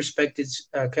very respected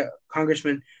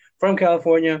congressman from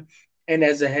California, and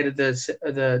as the head of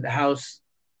the House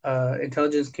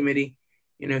Intelligence Committee,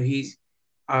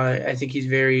 I think he's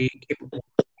very capable.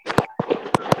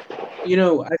 I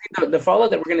think the fallout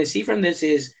that we're going to see from this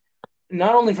is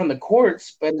not only from the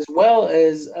courts, but as well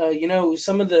as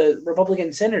some of the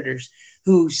Republican senators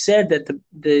who said that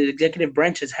the executive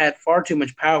branch has had far too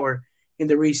much power in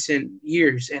the recent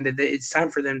years, and that it's time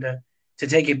for them to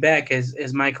take it back,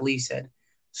 as Mike Lee said.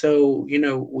 So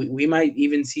we might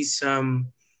even see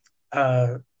some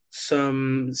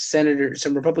Republican senators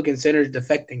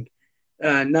defecting,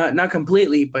 not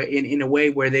completely, but in a way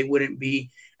where they wouldn't be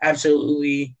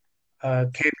absolutely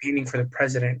campaigning for the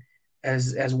president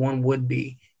as one would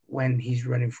be when he's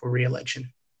running for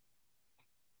re-election.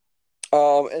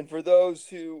 And for those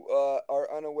who are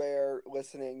unaware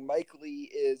listening, Mike Lee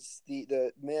is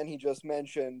the man he just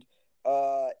mentioned,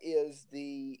 is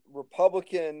the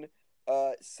Republican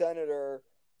senator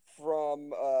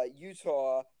from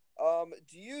Utah.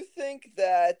 Do you think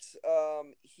that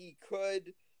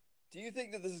do you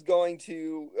think that this is going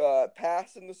to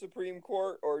pass in the Supreme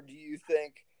Court, or do you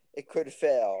think it could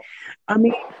fail? I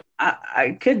mean,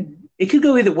 it could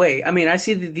go either way. I mean, I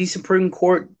see that these Supreme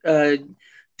Court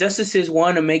justices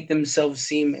want to make themselves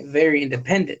seem very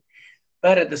independent.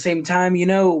 But at the same time,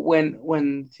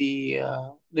 when the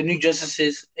new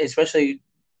justices, especially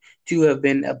two, have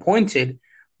been appointed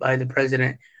by the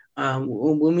president,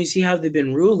 when we see how they've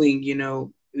been ruling,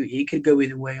 it could go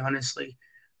either way. Honestly,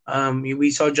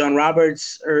 we saw John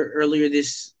Roberts earlier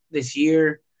this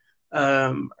year.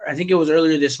 I think it was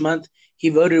earlier this month. He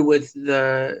voted with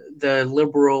the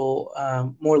liberal,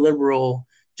 more liberal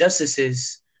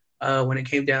justices when it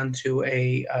came down to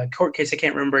a court case. I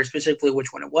can't remember specifically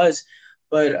which one it was,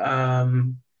 but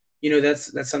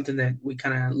that's something that we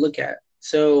kind of look at.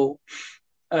 So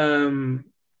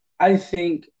I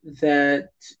think that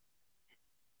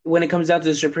when it comes down to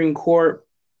the Supreme Court,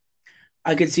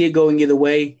 I could see it going either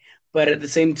way. But at the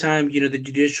same time, the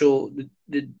judicial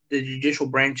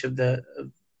branch of the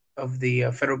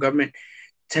federal government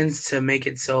tends to make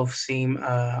itself seem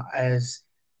as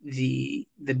the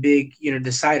big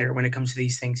decider when it comes to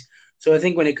these things. So I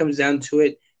think when it comes down to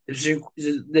it,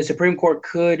 the Supreme Court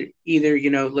could either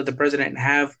let the president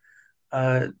have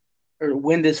or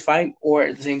win this fight, or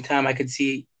at the same time I could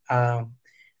see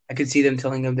them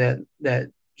telling him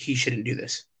that he shouldn't do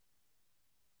this.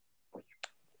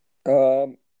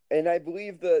 And I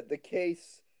believe the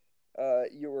case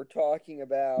you were talking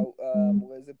about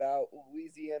was about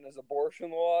Louisiana's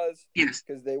abortion laws. Yes.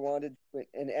 Because they wanted to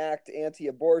enact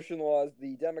anti-abortion laws.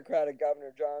 The Democratic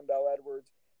governor, John Bel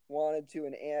Edwards, wanted to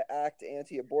enact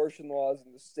anti-abortion laws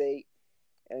in the state,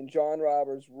 and John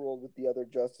Roberts ruled with the other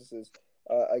justices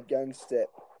against it.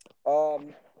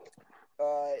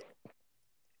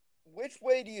 Which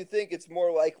way do you think it's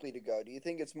more likely to go? Do you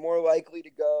think it's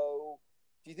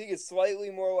slightly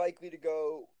more likely to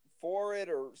go for it,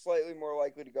 or slightly more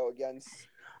likely to go against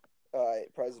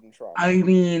President Trump? I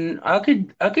mean, I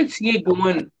could see it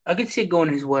going. I could see it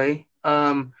going his way.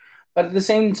 But at the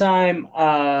same time,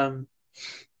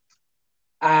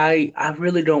 I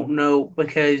really don't know,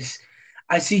 because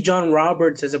I see John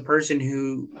Roberts as a person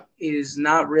who is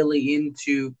not really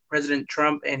into President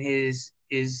Trump and his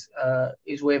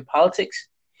way of politics,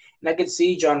 and I could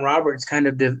see John Roberts kind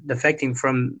of defecting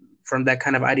from that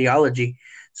kind of ideology.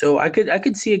 So I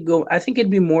could see it go. I think it'd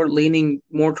be more leaning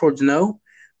more towards no,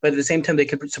 but at the same time they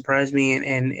could surprise me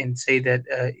and say that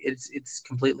it's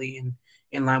completely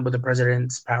in line with the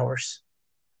president's powers.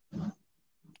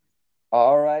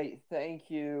 All right, thank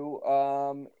you.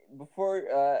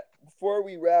 Before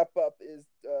we wrap up, do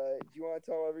you want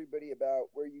to tell everybody about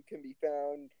where you can be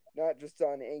found, not just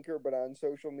on Anchor but on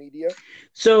social media?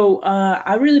 So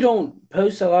I really don't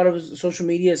post a lot of social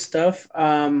media stuff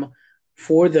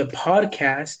for the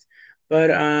podcast, but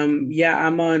yeah,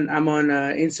 I'm on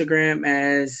Instagram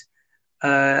as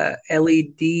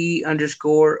LED_ORD.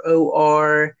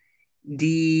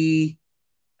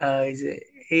 Is it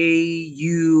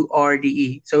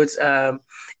AURDE? So it's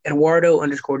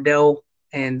Eduardo_Del,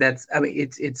 and it's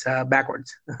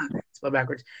backwards. It's spelled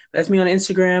backwards. That's me on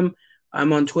Instagram.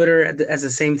 I'm on Twitter as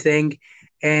the same thing,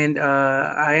 and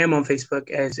I am on Facebook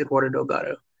as Eduardo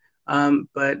Delgado.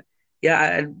 But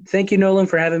yeah, thank you, Nolan,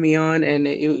 for having me on, and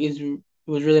it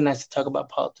was really nice to talk about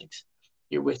politics.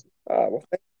 You're with me. Well,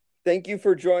 thank you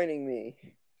for joining me.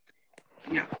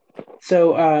 Yeah.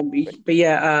 So, but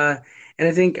yeah, and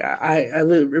I think I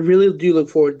really do look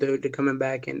forward to coming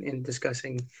back and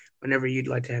discussing whenever you'd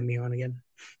like to have me on again.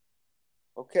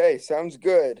 Okay, sounds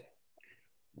good.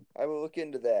 I will look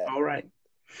into that. All right.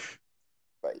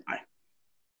 Bye. Bye.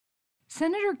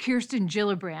 Senator Kirsten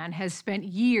Gillibrand has spent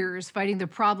years fighting the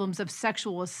problems of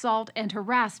sexual assault and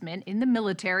harassment in the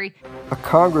military. A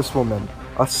congresswoman,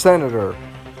 a senator,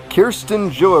 Kirsten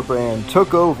Gillibrand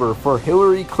took over for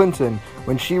Hillary Clinton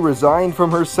when she resigned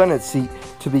from her Senate seat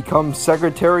to become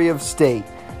Secretary of State.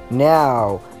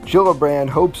 Now, Gillibrand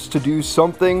hopes to do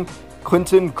something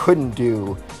Clinton couldn't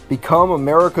do: become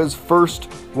America's first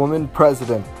woman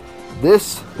president.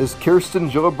 This is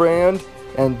Kirsten Gillibrand,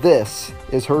 and this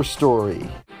is her story.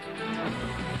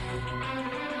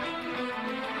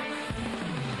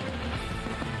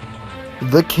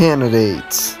 The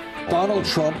candidates. Donald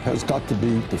Trump has got to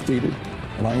be defeated,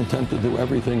 and I intend to do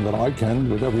everything that I can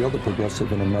with every other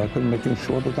progressive in America, making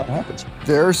sure that that happens.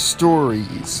 Their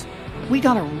stories. We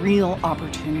got a real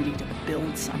opportunity to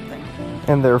build something.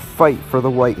 And their fight for the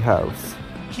White House.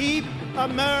 Keep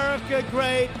America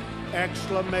great!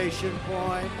 Exclamation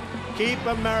point. Keep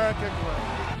America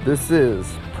great. This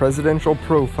is Presidential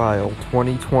Profile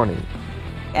 2020.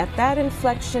 At that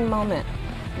inflection moment,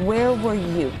 where were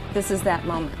you? This is that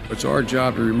moment. It's our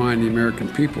job to remind the American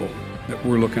people that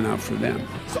we're looking out for them.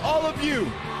 So all of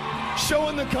you,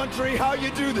 showing the country how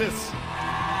you do this.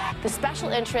 The special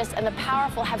interests and the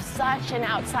powerful have such an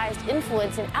outsized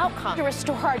influence and outcome to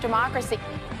restore our democracy.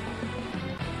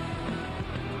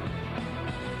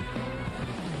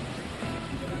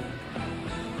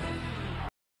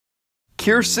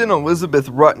 Kirsten Elizabeth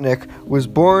Rutnick was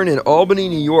born in Albany,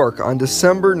 New York on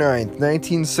December 9,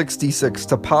 1966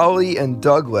 to Polly and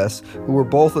Douglas, who were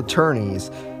both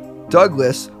attorneys.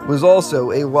 Douglas was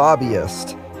also a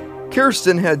lobbyist.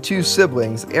 Kirsten had two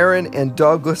siblings, Aaron and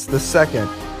Douglas II.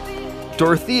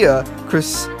 Dorothea,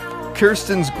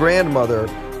 Kirsten's grandmother,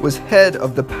 was head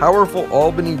of the powerful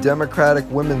Albany Democratic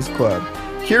Women's Club.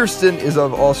 Kirsten is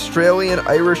of Australian,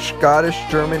 Irish, Scottish,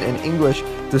 German, and English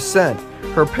descent.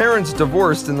 Her parents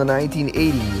divorced in the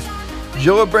 1980s.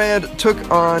 Gillibrand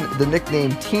took on the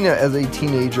nickname Tina as a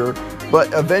teenager, but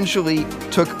eventually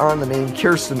took on the name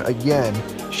Kirsten again.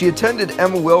 She attended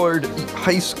Emma Willard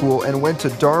High School and went to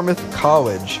Dartmouth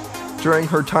College. During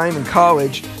her time in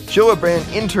college, Gillibrand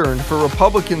interned for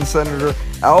Republican Senator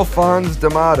Alphonse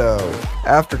D'Amato.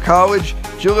 After college,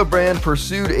 Gillibrand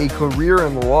pursued a career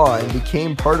in law and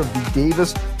became part of the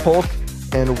Davis, Polk,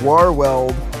 and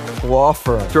Warweld law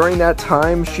firm. During that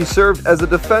time, she served as a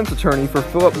defense attorney for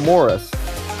Philip Morris,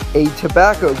 a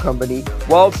tobacco company,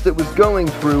 whilst it was going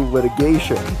through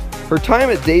litigation. Her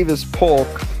time at Davis Polk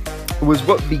was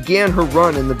what began her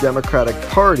run in the Democratic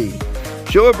Party.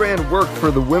 Gillibrand worked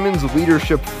for the Women's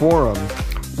Leadership Forum,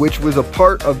 which was a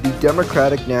part of the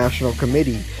Democratic National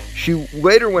Committee. She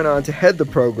later went on to head the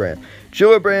program.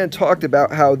 Gillibrand talked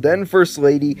about how then First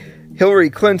Lady Hillary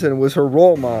Clinton was her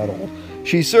role model.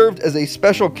 She served as a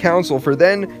special counsel for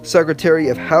then Secretary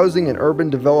of Housing and Urban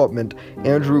Development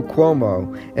Andrew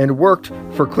Cuomo and worked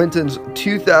for Clinton's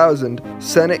 2000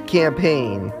 Senate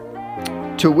campaign,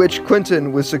 to which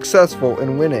Clinton was successful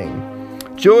in winning.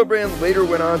 Gillibrand later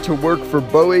went on to work for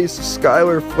Boas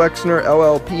Schuyler Flexner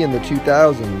LLP in the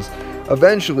 2000s.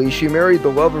 Eventually, she married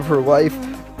the love of her life,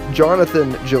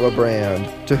 Jonathan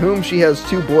Gillibrand, to whom she has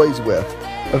two boys with.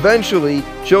 Eventually,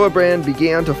 Gillibrand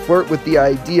began to flirt with the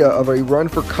idea of a run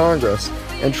for Congress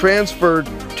and transferred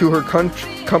to her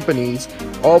company's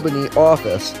Albany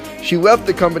office. She left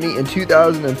the company in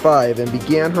 2005 and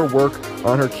began her work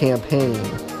on her campaign.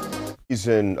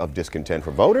 Reason of discontent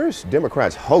for voters?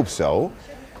 Democrats hope so.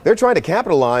 They're trying to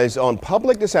capitalize on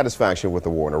public dissatisfaction with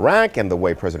the war in Iraq and the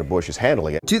way President Bush is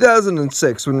handling it. In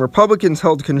 2006, when Republicans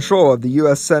held control of the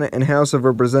U.S. Senate and House of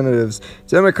Representatives,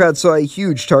 Democrats saw a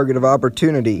huge target of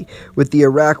opportunity. With the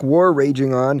Iraq war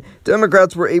raging on,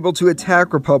 Democrats were able to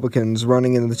attack Republicans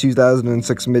running in the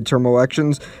 2006 midterm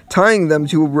elections, tying them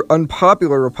to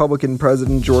unpopular Republican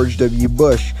President George W.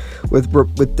 Bush.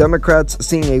 With Democrats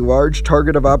seeing a large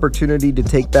target of opportunity to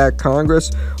take back Congress,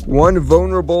 one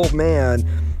vulnerable man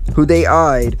who they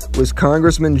eyed was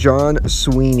Congressman John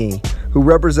Sweeney, who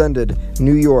represented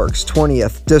New York's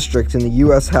 20th District in the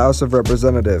U.S. House of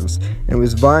Representatives and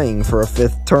was vying for a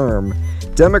fifth term.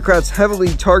 Democrats heavily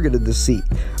targeted the seat.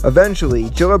 Eventually,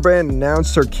 Gillibrand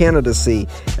announced her candidacy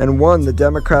and won the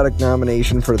Democratic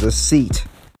nomination for the seat.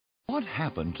 What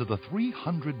happened to the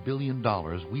 $300 billion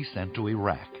we sent to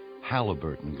Iraq?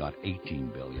 Halliburton got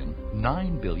 $18 billion.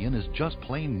 $9 billion is just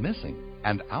plain missing.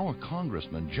 And our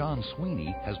Congressman John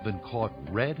Sweeney has been caught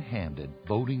red-handed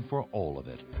voting for all of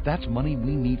it. That's money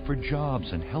we need for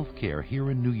jobs and health care here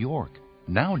in New York.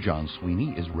 Now John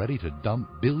Sweeney is ready to dump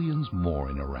billions more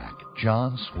in Iraq.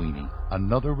 John Sweeney,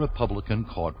 another Republican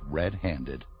caught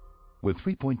red-handed. With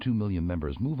 3.2 million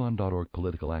members, MoveOn.org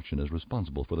political action is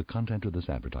responsible for the content of this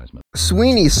advertisement.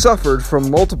 Sweeney suffered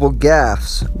from multiple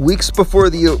gaffes. Weeks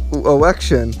before the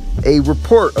election, a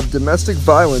report of domestic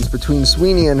violence between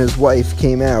Sweeney and his wife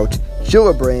came out.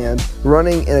 Gillibrand,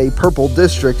 running in a purple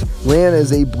district, ran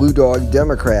as a Blue Dog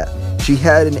Democrat. She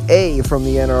had an A from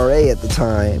the NRA at the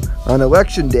time. On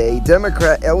Election Day,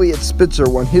 Democrat Eliot Spitzer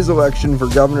won his election for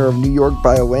governor of New York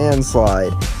by a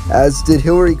landslide, as did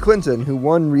Hillary Clinton, who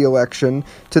won re-election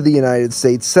to the United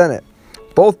States Senate.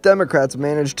 Both Democrats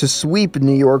managed to sweep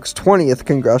New York's 20th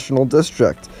congressional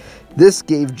district. This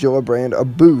gave Gillibrand a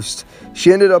boost.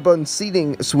 She ended up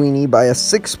unseating Sweeney by a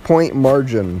 6-point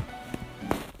margin.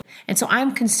 And so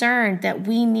I'm concerned that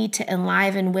we need to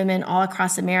enliven women all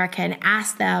across America and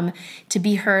ask them to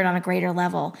be heard on a greater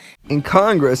level. In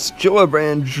Congress,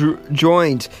 Gillibrand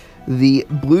joined the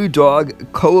Blue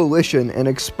Dog Coalition and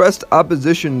expressed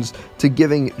oppositions to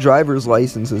giving driver's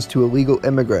licenses to illegal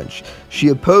immigrants. She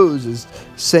opposes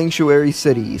sanctuary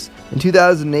cities. In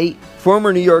 2008,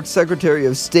 former New York Secretary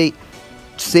of State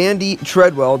Sandy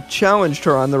Treadwell challenged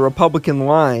her on the Republican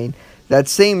line. That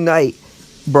same night,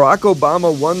 Barack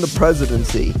Obama won the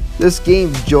presidency. This gave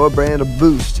Gillibrand a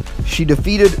boost. She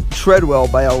defeated Treadwell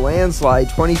by a landslide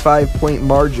 25-point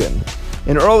margin.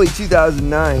 In early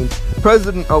 2009,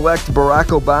 President-elect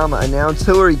Barack Obama announced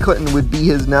Hillary Clinton would be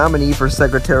his nominee for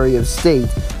Secretary of State.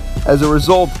 As a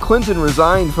result, Clinton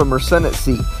resigned from her Senate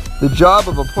seat. The job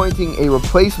of appointing a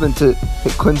replacement to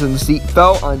Clinton's seat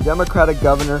fell on Democratic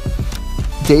Governor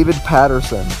David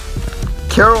Paterson.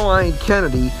 Caroline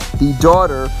Kennedy, the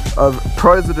daughter of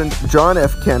President John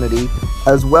F. Kennedy,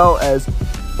 as well as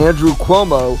Andrew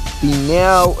Cuomo, the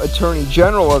now Attorney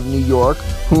General of New York,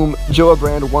 whom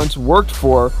Gillibrand once worked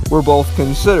for, were both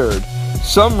considered.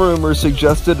 Some rumors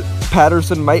suggested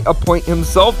Paterson might appoint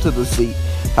himself to the seat.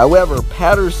 However,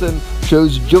 Paterson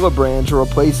chose Gillibrand to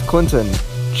replace Clinton.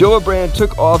 Gillibrand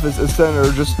took office as senator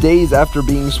just days after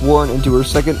being sworn into her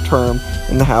second term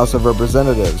in the House of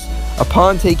Representatives.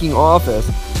 Upon taking office,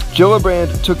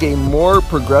 Gillibrand took a more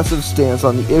progressive stance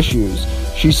on the issues.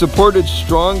 She supported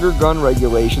stronger gun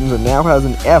regulations and now has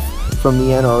an F from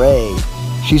the NRA.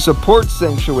 She supports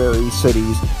sanctuary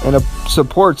cities and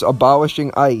supports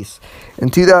abolishing ICE. In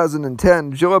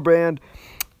 2010, Gillibrand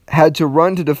had to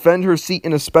run to defend her seat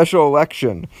in a special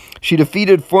election. She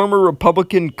defeated former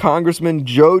Republican Congressman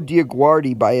Joe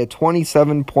DiGuardi by a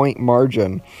 27-point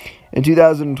margin. In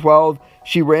 2012,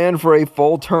 she ran for a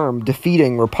full term,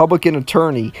 defeating Republican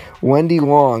attorney Wendy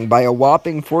Long by a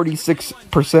whopping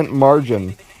 46%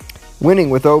 margin, winning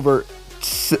with over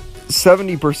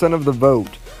 70% of the vote.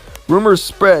 Rumors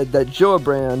spread that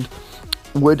Gillibrand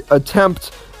would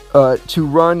attempt to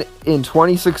run in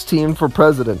 2016 for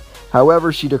president.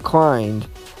 However, she declined.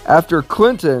 After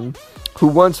Clinton, who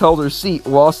once held her seat,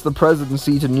 lost the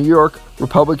presidency to New York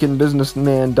Republican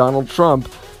businessman Donald Trump,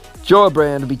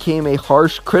 Gillibrand became a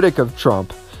harsh critic of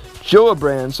Trump.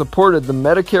 Gillibrand supported the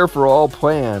Medicare for All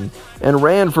plan and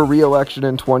ran for re-election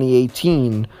in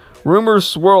 2018. Rumors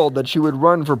swirled that she would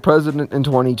run for president in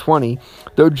 2020,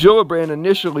 though Gillibrand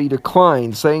initially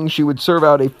declined, saying she would serve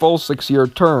out a full 6-year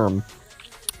term.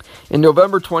 In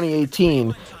November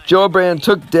 2018, Gillibrand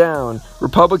took down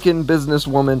Republican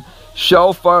businesswoman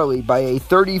Shel Farley by a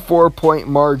 34-point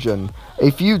margin.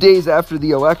 A few days after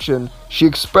the election, she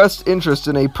expressed interest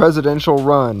in a presidential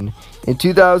run. In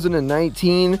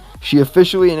 2019, she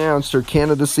officially announced her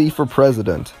candidacy for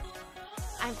president.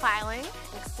 I'm filing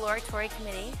an exploratory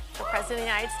committee for President of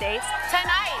the United States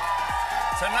tonight.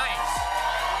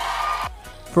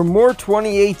 For more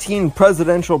 2018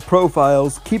 presidential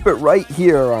profiles, keep it right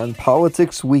here on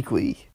Politics Weekly.